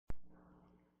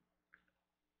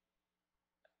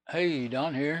Hey,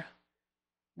 Don here.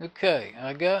 Okay,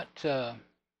 I got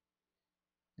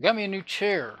me a new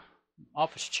chair,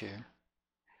 office chair,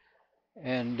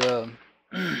 and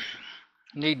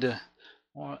need to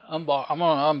unbox. I'm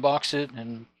gonna unbox it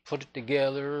and put it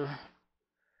together,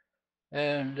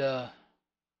 and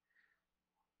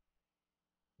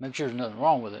make sure there's nothing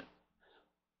wrong with it.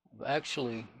 I've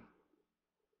actually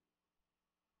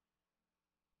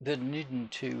been needing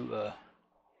to get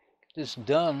this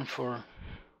done for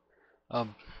I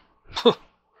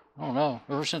don't know,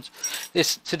 ever since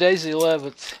today's the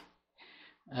 11th.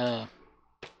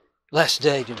 Last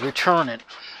day to return it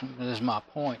is my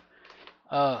point.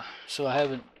 So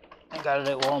I got it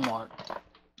at Walmart,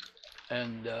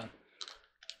 and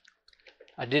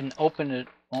I didn't open it.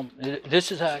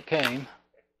 This is how it came.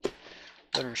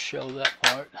 Better show that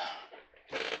part.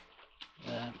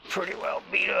 Pretty well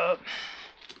beat up,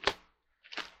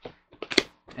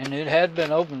 and it had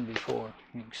been opened before.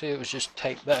 You can see it was just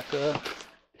taped back up,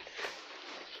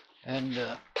 and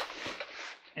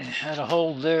it had a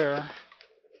hole there.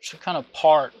 It's a kind of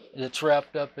part that's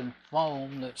wrapped up in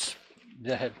foam that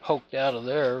had poked out of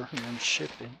there and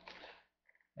shipping.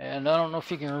 And I don't know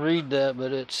if you can read that,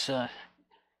 but it's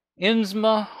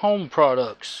Inzma Home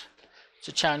Products. It's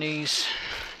a Chinese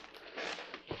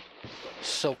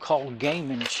so-called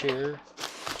gaming chair.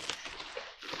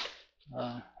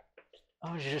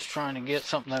 I was just trying to get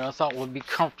something that I thought would be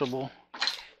comfortable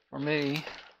for me.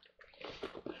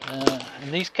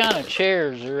 And these kind of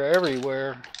chairs are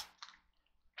everywhere.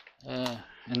 And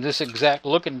this exact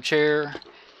looking chair,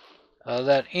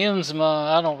 that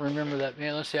Inzma, I don't remember that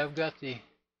being. Let's see, I've got the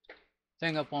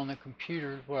thing up on the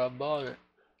computer where I bought it.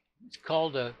 It's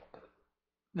called it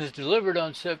was delivered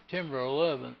on September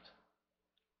 11th,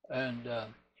 and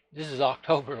this is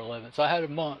October 11th. So I had a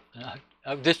month,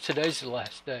 and today's the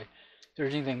last day. If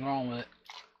there's anything wrong with it.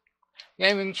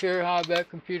 Gaming chair, high back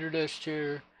computer desk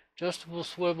chair, adjustable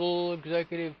swivel,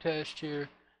 executive task chair,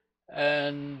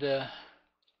 and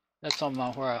that's on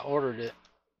where I ordered it.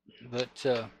 But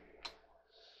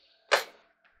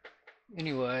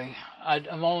anyway,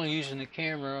 I'm only using the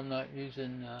camera. I'm not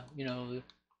using, the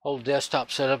whole desktop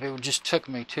setup. It just took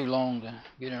me too long to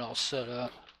get it all set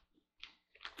up.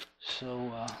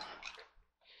 So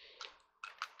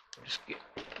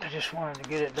I just wanted to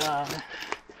get it done.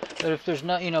 But if there's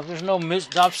not, if there's no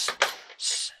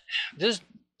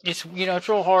it's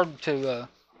real hard to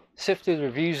sift through the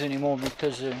reviews anymore,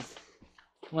 because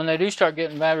when they do start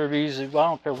getting bad reviews, I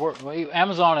don't care where,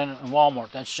 Amazon and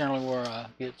Walmart, that's generally where I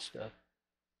get stuff.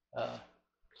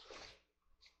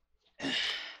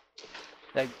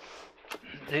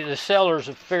 The sellers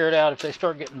have figured out if they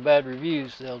start getting bad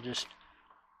reviews, they'll just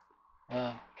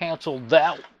cancel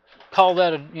that, call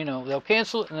that they'll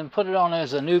cancel it and then put it on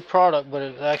as a new product, but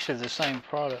it's actually the same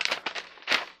product.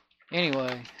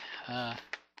 Anyway, I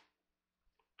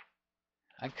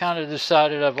kind of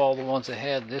decided of all the ones I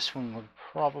had, this one would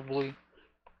probably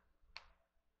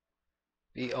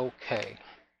be okay.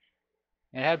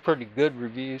 It had pretty good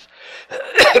reviews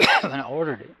when I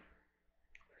ordered it.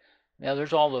 Now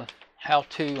there's all the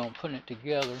how-to on putting it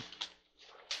together.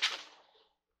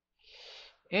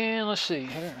 And let's see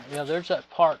here. Yeah, there's that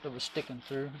part that was sticking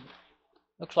through.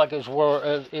 Looks like it's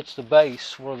where it's the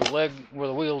base where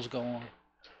the wheels go on.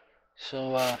 So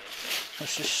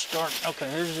let's just start. Okay,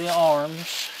 here's the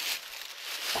arms.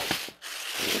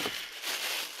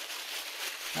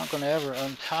 Not going to ever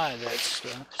untie that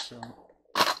stuff, so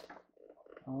I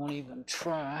won't even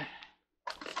try.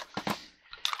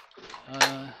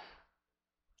 Yeah.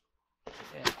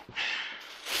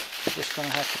 Just going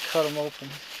to have to cut them open.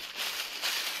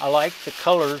 I like the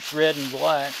colors, red and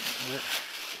black.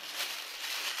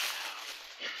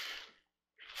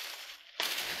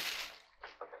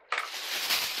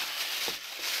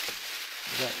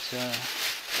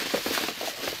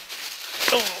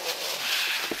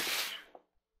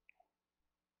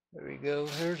 There we go.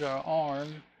 Here's our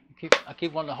arm. I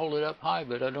keep wanting to hold it up high,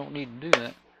 but I don't need to do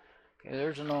that. Okay,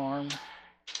 there's an arm.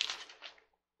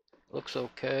 Looks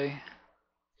okay.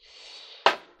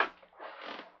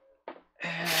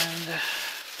 And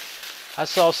I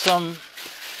saw some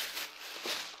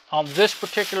on this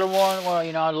particular one. Well,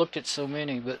 I looked at so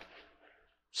many, but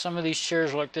some of these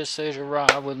chairs like this says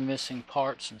arrive with missing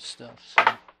parts and stuff. So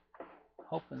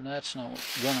hoping that's not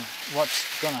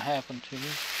what's gonna happen to me.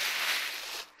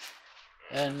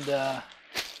 And oh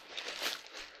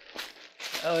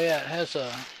yeah, it has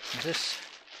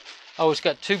it's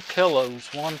got two pillows,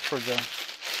 one for the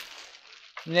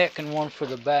neck and one for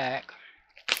the back.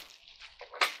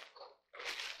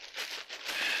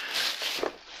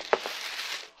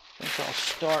 I think I'll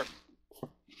start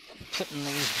putting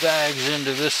these bags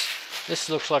into this. This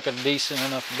looks like a decent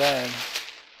enough bag.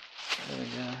 There we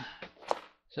go.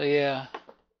 So yeah,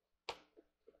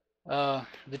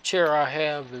 the chair I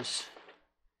have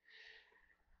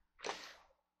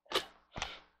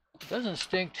doesn't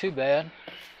stink too bad.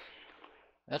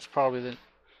 That's probably the,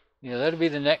 yeah, that'll be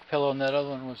the neck pillow, and that other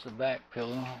one was the back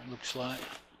pillow, looks like.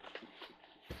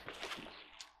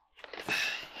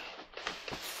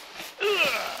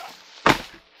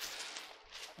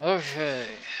 Okay,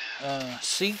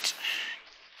 seat.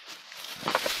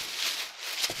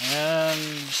 And,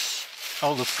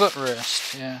 oh, the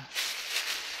footrest, yeah.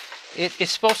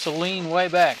 It's supposed to lean way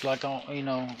back, like, on, you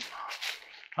know,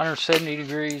 170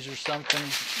 degrees or something.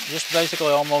 Just basically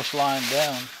almost lying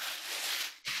down.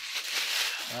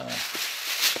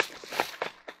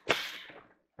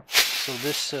 So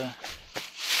this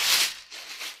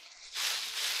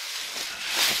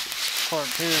part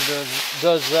here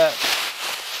does that.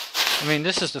 I mean,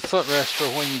 this is the footrest for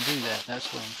when you do that.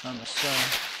 That's what I'm trying to say.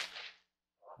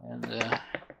 And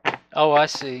oh, I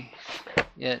see.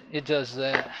 Yeah, it does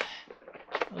that.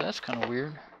 Well, that's kind of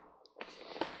weird.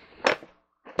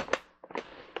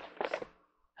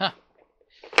 Huh.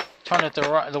 Turn it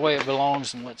the way it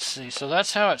belongs, and let's see. So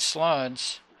that's how it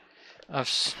slides.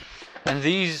 And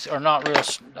these are not real,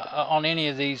 on any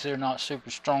of these, they're not super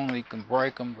strong. You can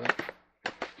break them, but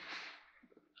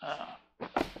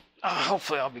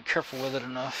hopefully I'll be careful with it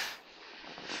enough.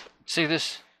 See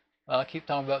this? I keep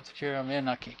talking about the chair I'm in.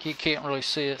 You can't really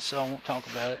see it, so I won't talk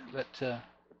about it. But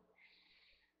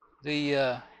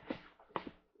yeah,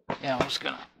 I'm just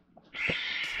gonna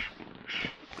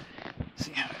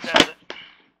see how it does it.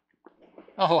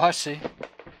 Oh, I see.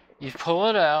 You pull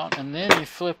it out, and then you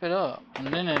flip it up, and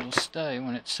then it'll stay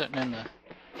when it's sitting in the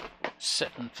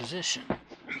sitting position.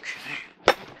 Okay,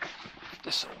 put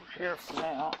this over here for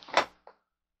now,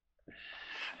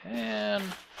 and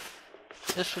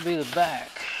this will be the back.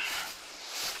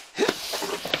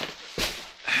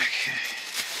 Okay.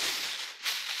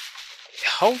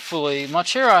 Hopefully, my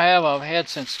chair I've had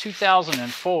since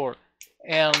 2004,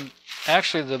 and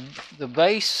actually the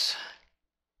base.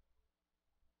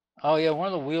 Oh yeah, one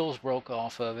of the wheels broke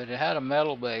off of it. It had a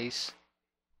metal base,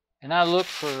 and I looked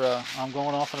for. I'm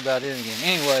going off and about it again.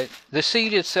 Anyway, the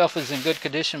seat itself is in good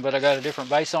condition, but I got a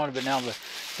different base on it. But now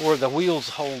where the wheels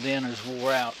hold in is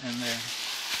wore out in there.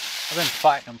 I've been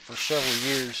fighting them for several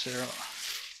years.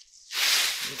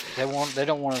 They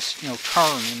don't want to, you know,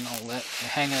 turn and all that. They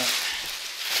hang up.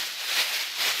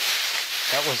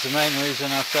 That was the main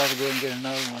reason I decided to go and get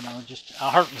another one. I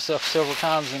hurt myself several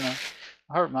times, and I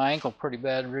hurt my ankle pretty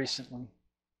bad recently.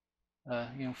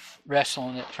 You know,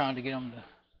 wrestling it, trying to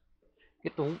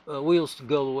get the wheels to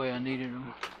go the way I needed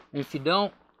them. If you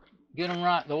don't get them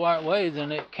right the right way,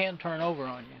 then it can turn over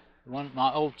on you.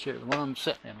 My old chair, the one I'm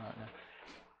sitting in right now.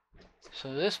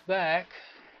 So this back,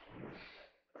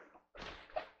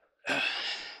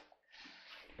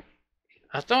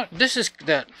 I thought this is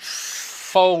that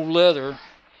faux leather.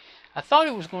 I thought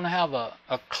it was going to have a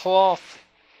cloth.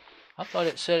 I thought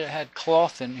it said it had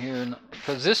cloth in here,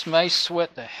 because this may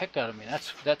sweat the heck out of me.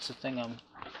 That's the thing I'm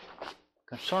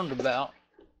concerned about.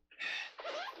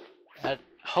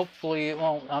 Hopefully it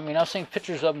won't. I mean, I've seen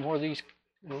pictures of them where these.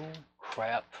 Oh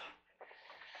crap!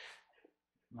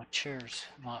 My chair's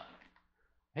not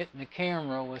hitting the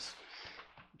camera with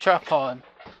tripod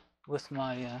with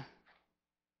my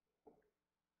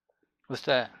with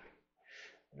that.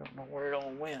 I don't know where it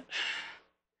all went.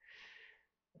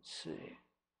 Let's see.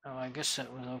 Oh, I guess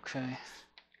that was okay.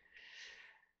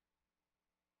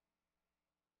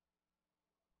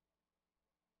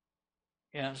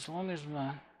 Yeah, as long as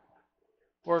my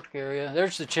work area.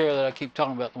 There's the chair that I keep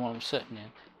talking about, the one I'm sitting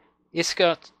in. It's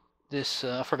got this,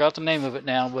 I forgot the name of it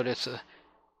now, but it's a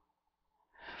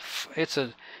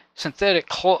synthetic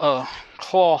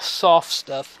cloth soft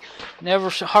stuff. Never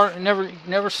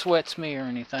sweats me or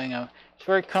anything. It's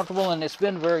very comfortable, and it's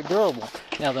been very durable.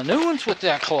 Now the new ones with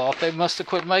that cloth, they must have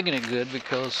quit making it good,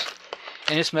 because,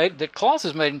 and the cloth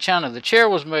is made in China. The chair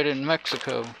was made in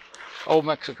Mexico, old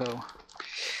Mexico,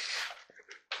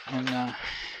 and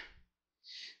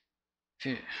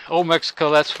old Mexico.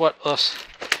 That's what us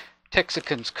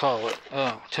Texicans call it,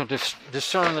 to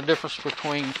discern the difference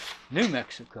between New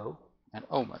Mexico and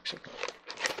Old Mexico.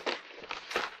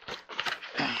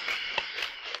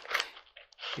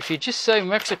 If you just say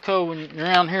Mexico when you're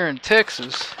around here in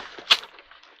Texas,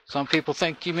 some people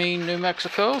think you mean New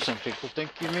Mexico, some people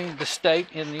think you mean the state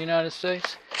in the United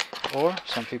States, or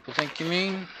some people think you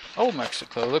mean Old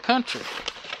Mexico, the country.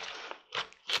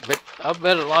 But I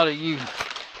bet a lot of you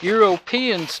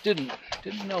Europeans didn't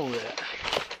know that.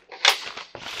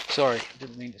 Sorry,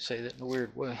 didn't mean to say that in a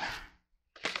weird way.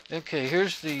 Okay,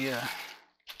 here's the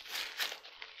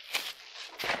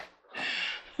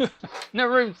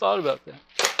never even thought about that.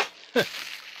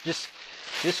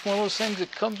 just one of those things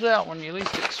that comes out when you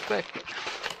least expect it.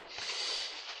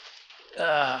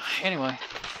 Anyway,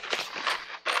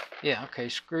 yeah, okay,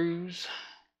 screws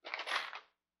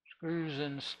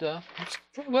and stuff. It's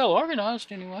pretty well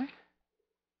organized anyway.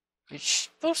 It's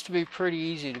supposed to be pretty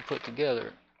easy to put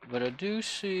together, but I do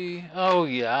see, oh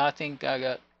yeah,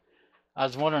 I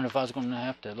was wondering if I was going to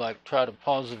have to like try to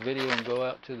pause the video and go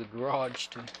out to the garage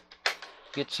to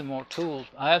get some more tools.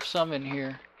 I have some in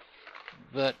here,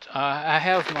 but I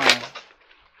have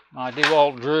my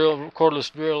DeWalt drill,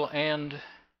 cordless drill, and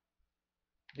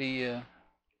the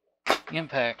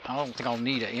impact. I don't think I'll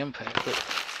need an impact, but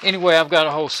anyway, I've got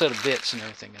a whole set of bits and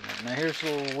everything in there. Now here's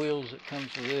the little wheels that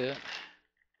comes with it.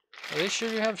 Well, they sure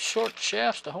have short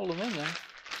shafts to hold them in there.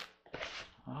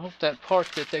 I hope that part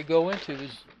that they go into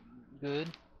is good.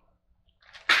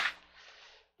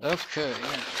 Okay.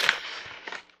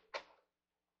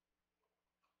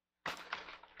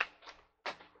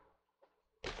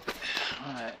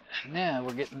 Alright, now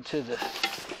we're getting to the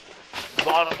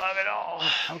bottom of it all.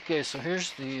 Okay, so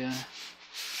here's the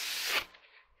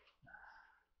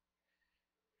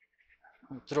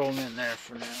I'll throw them in there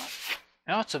for now.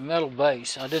 Now it's a metal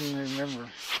base. I didn't remember.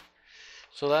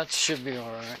 So that should be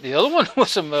alright. The other one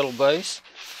was a metal base.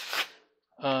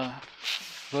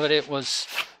 But it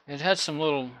had some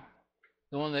little,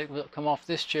 the one that come off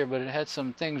this chair, but it had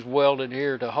some things welded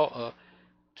here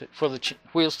for the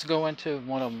wheels to go into.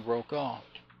 One of them broke off.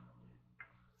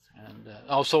 And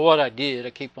also what I did,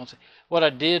 I keep on saying, what I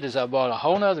did is I bought a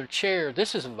whole nother chair.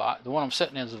 This is the one I'm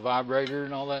sitting in is a vibrator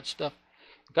and all that stuff.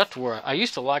 Got to where I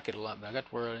used to like it a lot, but I got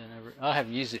to where I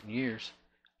haven't used it in years.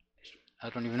 I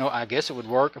don't even know. I guess it would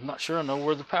work. I'm not sure. I know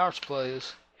where the power supply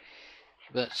is,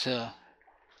 but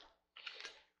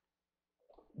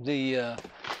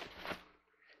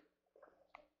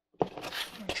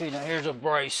okay, now here's a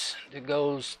brace that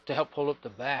goes to help hold up the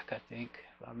back, I think,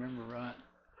 if I remember right.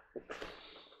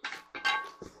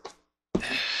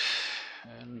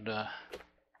 And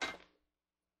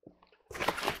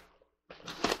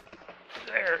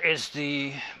there is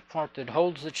the part that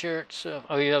holds the chair itself.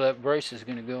 Oh yeah, that brace is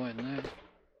going to go in there.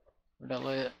 Where'd I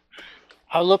lay it?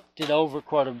 I looked it over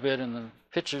quite a bit in the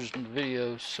pictures and the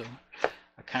videos, so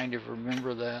I kind of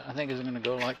remember that. I think it's going to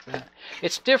go like that.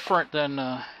 It's different than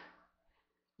a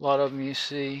lot of them you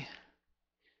see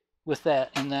with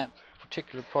that in that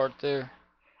particular part there.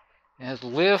 It has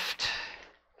lift,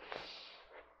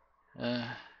 both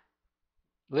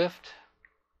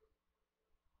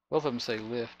of them say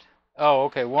lift. Oh,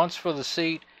 okay, one's for the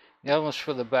seat, the other one's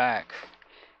for the back,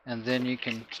 and then you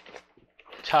can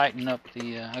tighten up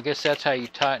the, I guess that's how you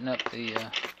tighten up the,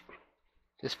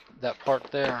 that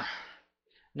part there.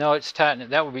 No, it's tightening,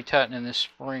 that would be tightening this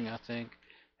spring, I think,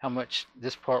 how much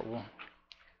this part will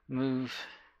move.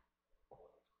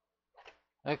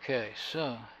 Okay,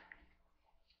 so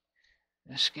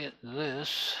let's get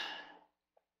this.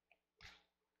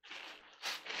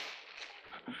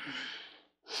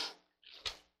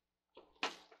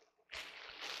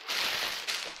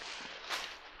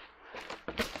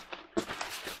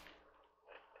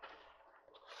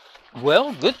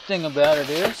 Well, good thing about it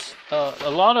is a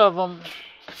lot of them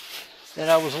that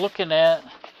I was looking at,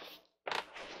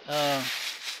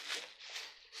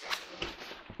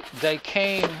 they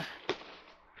came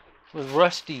with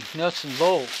rusty nuts and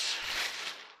bolts.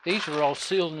 These are all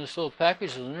sealed in this little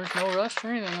package, and there's no rust or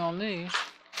anything on these.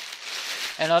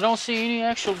 And I don't see any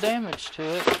actual damage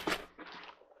to it.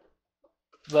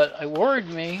 But it worried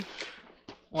me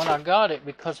when I got it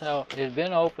because how it had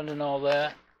been opened and all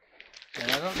that. And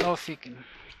I don't know if you can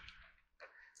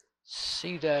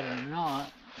see that or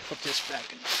not. Put this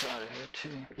back inside of here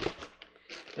too.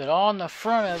 But on the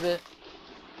front of it,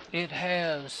 it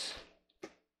has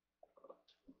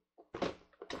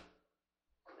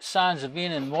signs of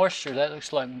being in moisture. That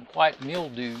looks like white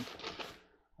mildew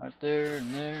right there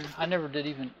and there. I never did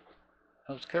even,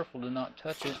 I was careful to not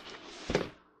touch it.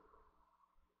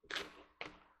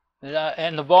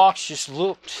 And the box just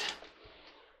looked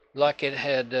like it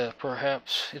had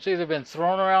perhaps, it's either been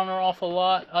thrown around an awful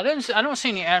lot. I don't see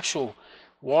any actual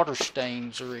water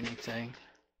stains or anything.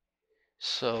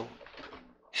 So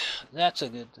that's a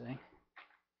good thing.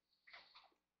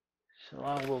 So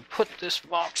I will put this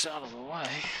box out of the way.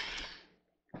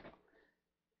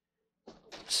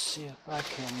 Let's see if I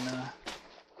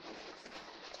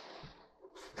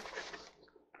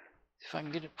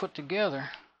can get it put together.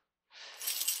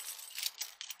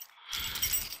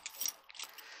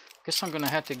 Guess I'm gonna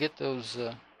have to get those.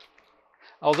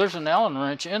 Oh, there's an Allen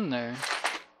wrench in there.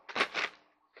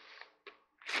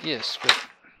 Yes, but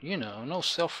you know, no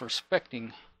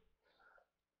self-respecting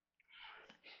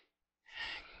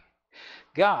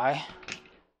guy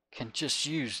can just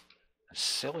use a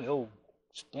silly old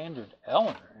standard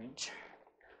Allen wrench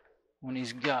when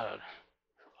he's got a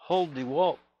whole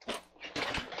DeWalt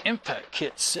impact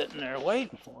kit sitting there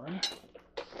waiting for him.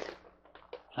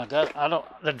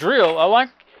 The drill,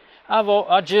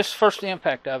 first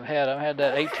impact I've had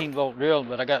that 18 volt drill,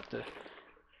 but I got the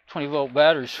 20 volt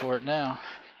batteries for it now.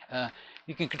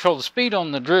 You can control the speed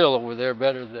on the drill over there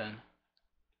better than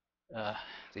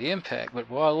the impact, but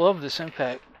boy, I love this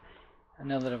impact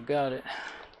now that I've got it.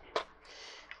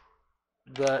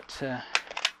 But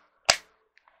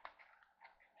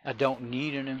I don't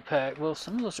need an impact. Well,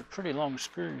 some of those are pretty long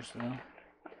screws though.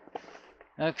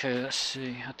 Okay, let's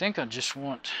see. I think I just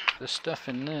want the stuff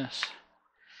in this.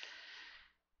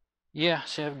 Yeah,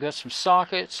 see, I've got some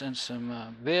sockets and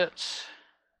some bits.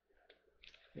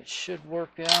 It should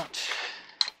work out.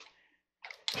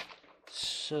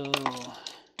 So,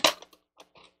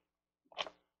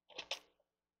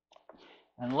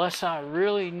 unless I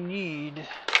really need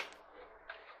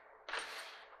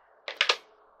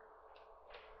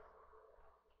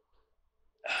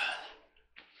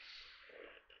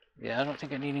yeah, I don't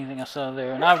think I need anything else out of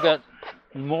there. And I've got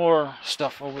more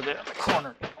stuff over there in the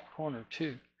corner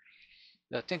too.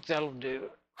 I think that'll do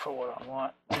for what I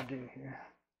want to do here.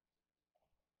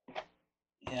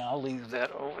 Yeah, I'll leave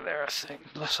that over there, I think,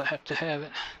 unless I have to have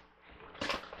it.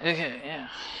 Okay, yeah.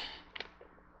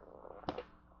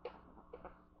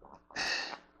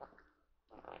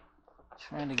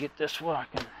 Trying to get this where I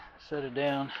can set it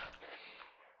down.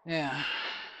 Yeah.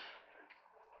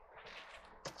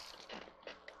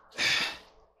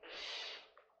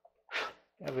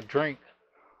 Have a drink.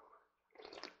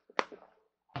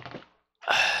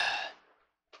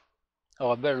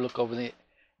 Oh, I better look over the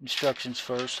instructions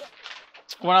first.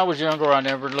 When I was younger, I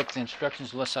never looked at the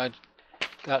instructions unless I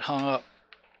got hung up.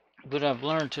 But I've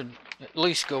learned to at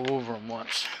least go over them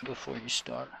once before you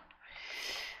start.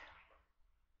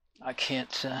 I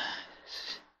can't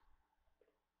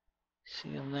see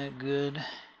them that good.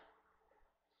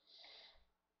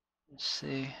 Let's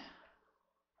see.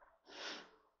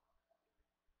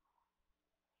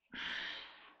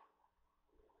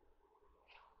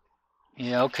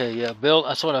 Yeah, okay, yeah,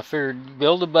 that's what I figured.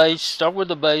 Build a base, start with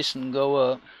the base and go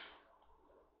up.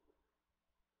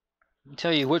 I'll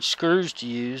tell you which screws to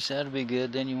use, that'll be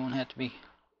good, then you won't have to be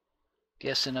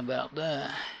guessing about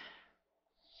that.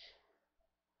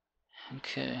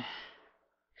 Okay.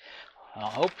 I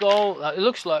hope it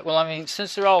looks like, well, I mean,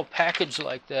 since they're all packaged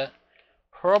like that,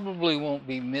 probably won't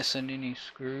be missing any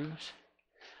screws.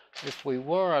 If we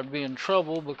were, I'd be in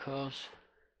trouble because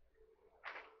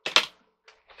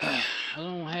I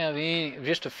don't have any,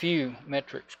 just a few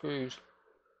metric screws.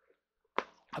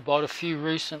 I bought a few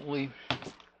recently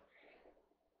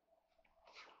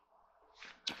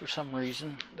for some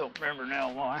reason. Don't remember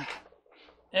now why.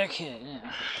 Okay,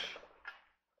 yeah.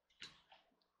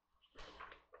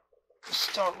 Let's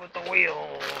start with the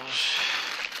wheels.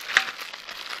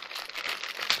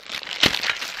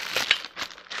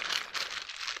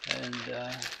 And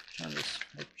trying to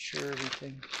make sure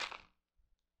everything.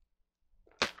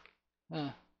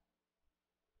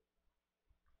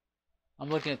 I'm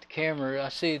looking at the camera. I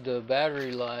see the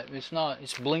battery light.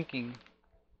 It's blinking,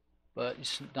 but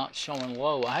it's not showing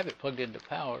low. I have it plugged into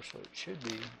power, so it should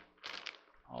be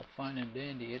all fine and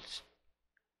dandy. It's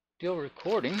still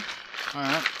recording. All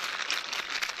right.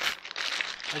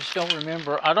 I just don't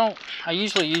remember. I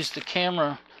usually use the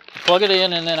camera, plug it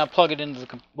in, and then I plug it into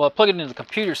the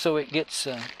computer so it gets.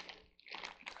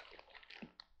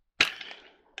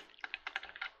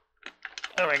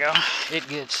 There we go. It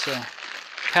gets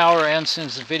power and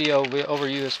sends the video over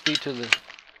USB to the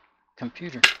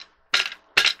computer.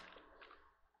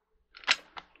 I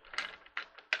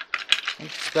think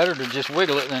it's better to just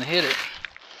wiggle it than hit it.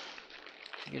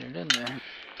 Get it in there.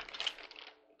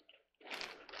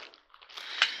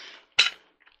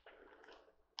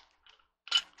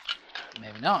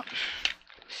 Maybe not.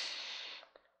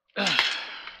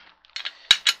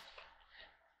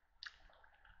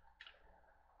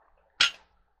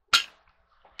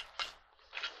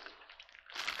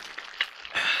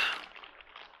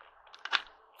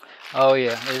 Oh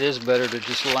yeah, it is better to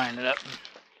just line it up and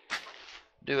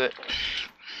do it.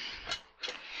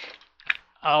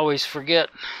 I always forget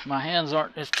my hands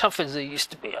aren't as tough as they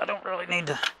used to be. I don't really need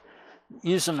to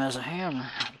use them as a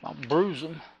hammer. I'll bruise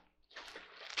them.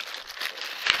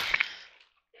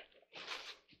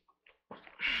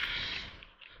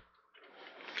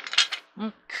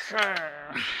 Okay.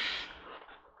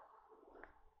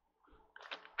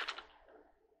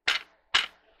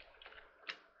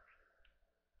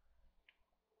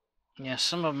 Yeah,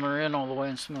 some of them are in all the way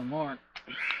and some of them aren't.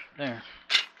 There.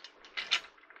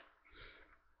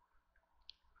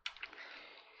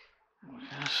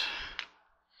 Yes.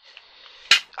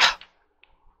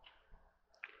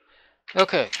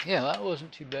 Okay, yeah, that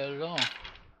wasn't too bad at all.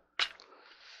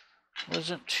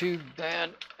 Wasn't too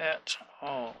bad at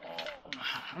all.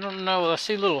 I don't know, I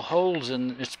see little holes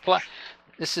in it's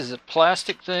this is a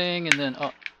plastic thing, and then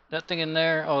that thing in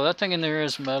there, that thing in there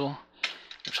is metal.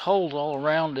 There's holes all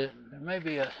around it. There may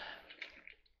be a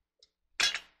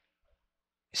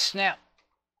snap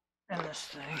in this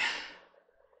thing.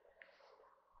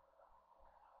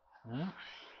 There's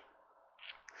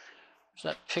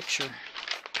that picture.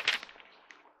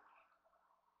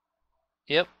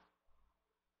 Yep.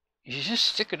 You just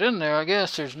stick it in there, I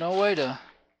guess. There's no way to...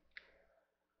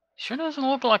 Sure doesn't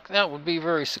look like that would be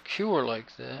very secure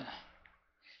like that.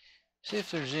 See if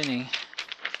there's any...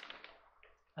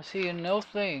 I see no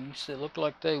things that look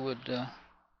like they would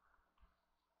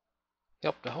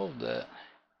help to hold that.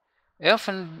 F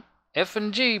and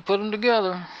G, put them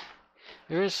together.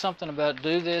 There is something about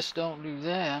do this, don't do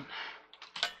that.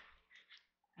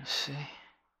 Let's see.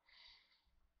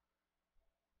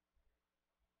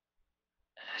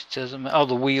 It doesn't matter. Oh,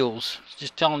 the wheels. It's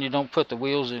just telling you don't put the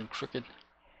wheels in crooked.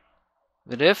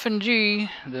 But F and G,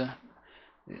 the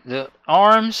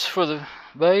arms for the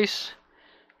base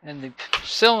and the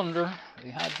cylinder,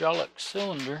 the hydraulic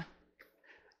cylinder,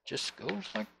 just goes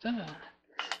like that.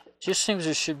 It just seems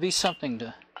there should be something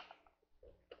to...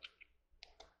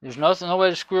 There's no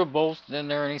way to screw a bolt in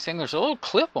there or anything. There's a little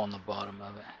clip on the bottom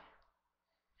of it.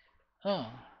 Oh.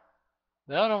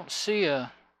 But I don't see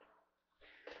a...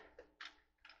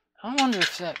 I wonder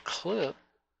if that clip...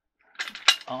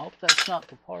 I hope that's not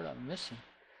the part I'm missing.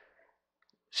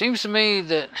 Seems to me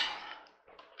that...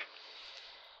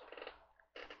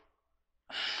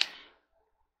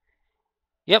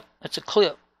 Yep, it's a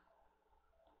clip.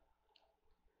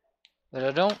 But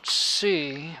I don't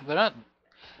see... But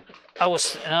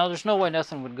now there's no way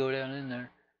nothing would go down in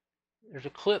there. There's a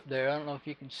clip there. I don't know if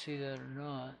you can see that or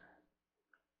not.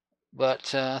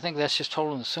 But I think that's just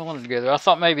holding the cylinder together. I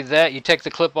thought maybe that you take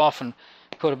the clip off and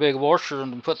put a big washer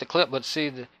and put the clip, but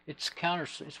see,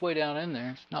 it's way down in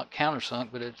there. It's not countersunk,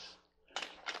 but it's...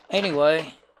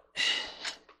 Anyway,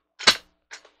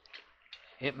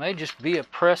 it may just be a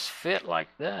press fit like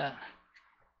that.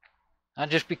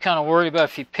 I'd just be kind of worried about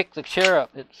if you pick the chair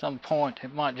up at some point,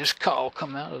 it might just all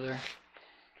come out of there.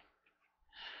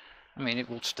 I mean, it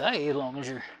will stay as long as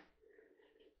you're,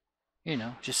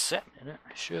 just setting it. It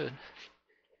should.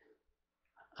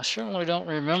 I certainly don't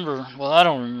remember, well, I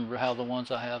don't remember how the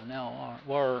ones I have now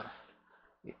were.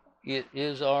 It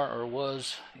is, are, or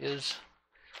was, is.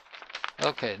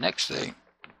 Okay, next thing.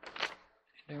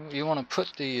 You want to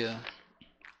put the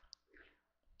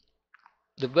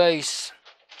base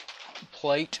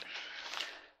plate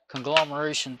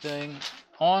conglomeration thing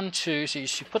onto, so you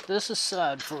should put this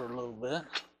aside for a little bit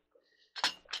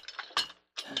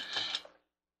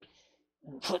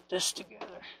and put this together.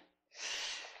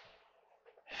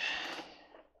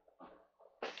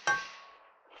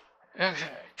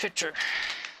 Okay, picture.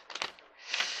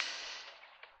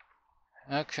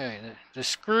 Okay, the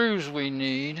screws we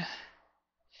need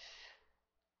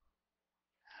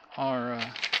are,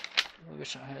 I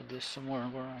wish I had this somewhere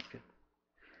where I could.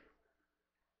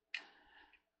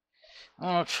 I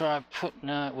want to try putting,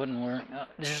 no, it wouldn't work.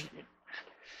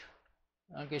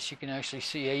 I guess you can actually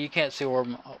see, yeah, you can't see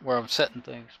where I'm setting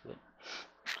things, but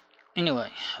anyway,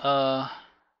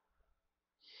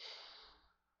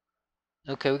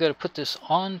 okay, we got to put this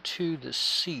onto the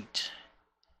seat.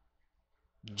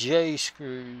 J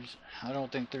screws, I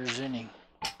don't think there's any.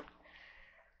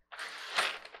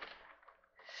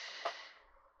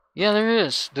 Yeah, there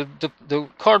is. The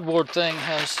cardboard thing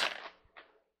has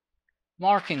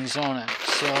markings on it,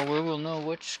 so we will know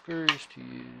which screws to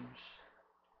use.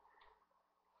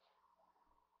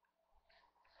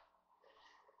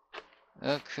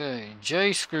 Okay,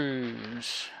 J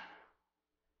screws.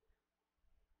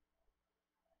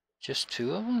 Just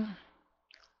 2 of them?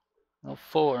 No,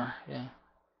 4, yeah.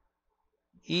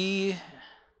 E,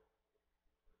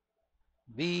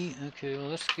 B, okay, well,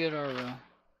 let's get our,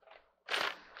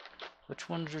 which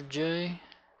ones are J?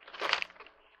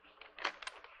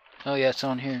 Oh yeah, it's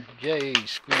on here. J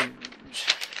screws.